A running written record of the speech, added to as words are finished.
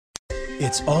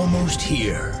It's almost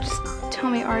here. Just tell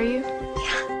me, are you?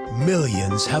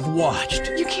 Millions have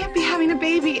watched. You can't be having a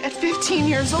baby at 15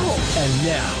 years old. And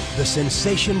now, the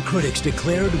sensation critics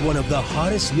declared one of the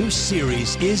hottest new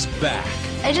series is back.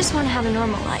 I just want to have a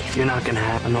normal life. You're not gonna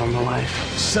have a normal life.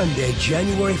 Sunday,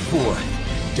 January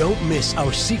 4th. Don't miss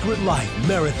our Secret Life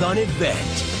marathon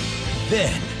event.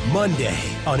 Then, Monday,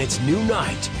 on its new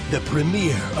night, the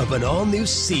premiere of an all-new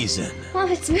season.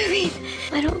 Mom, it's moving.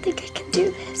 I don't think I can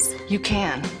do this. You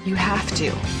can. You have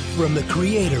to. From the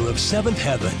creator of Seventh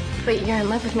Heaven, But you're in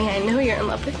love with me. I know you're in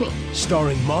love with me.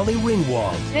 starring Molly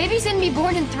Ringwald, Baby's gonna be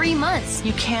born in 3 months.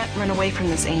 You can't run away from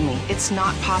this, Amy. It's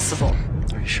not possible.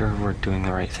 Are you sure we're doing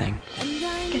the right thing?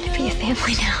 We're gonna be a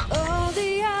family now.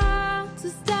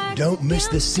 don't miss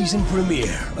the season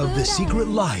premiere of The Secret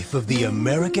Life of the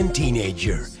American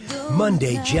Teenager.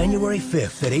 Monday, January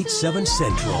 5th at 8/7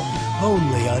 Central.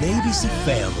 Only on ABC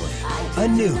Family. A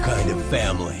new kind of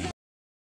family.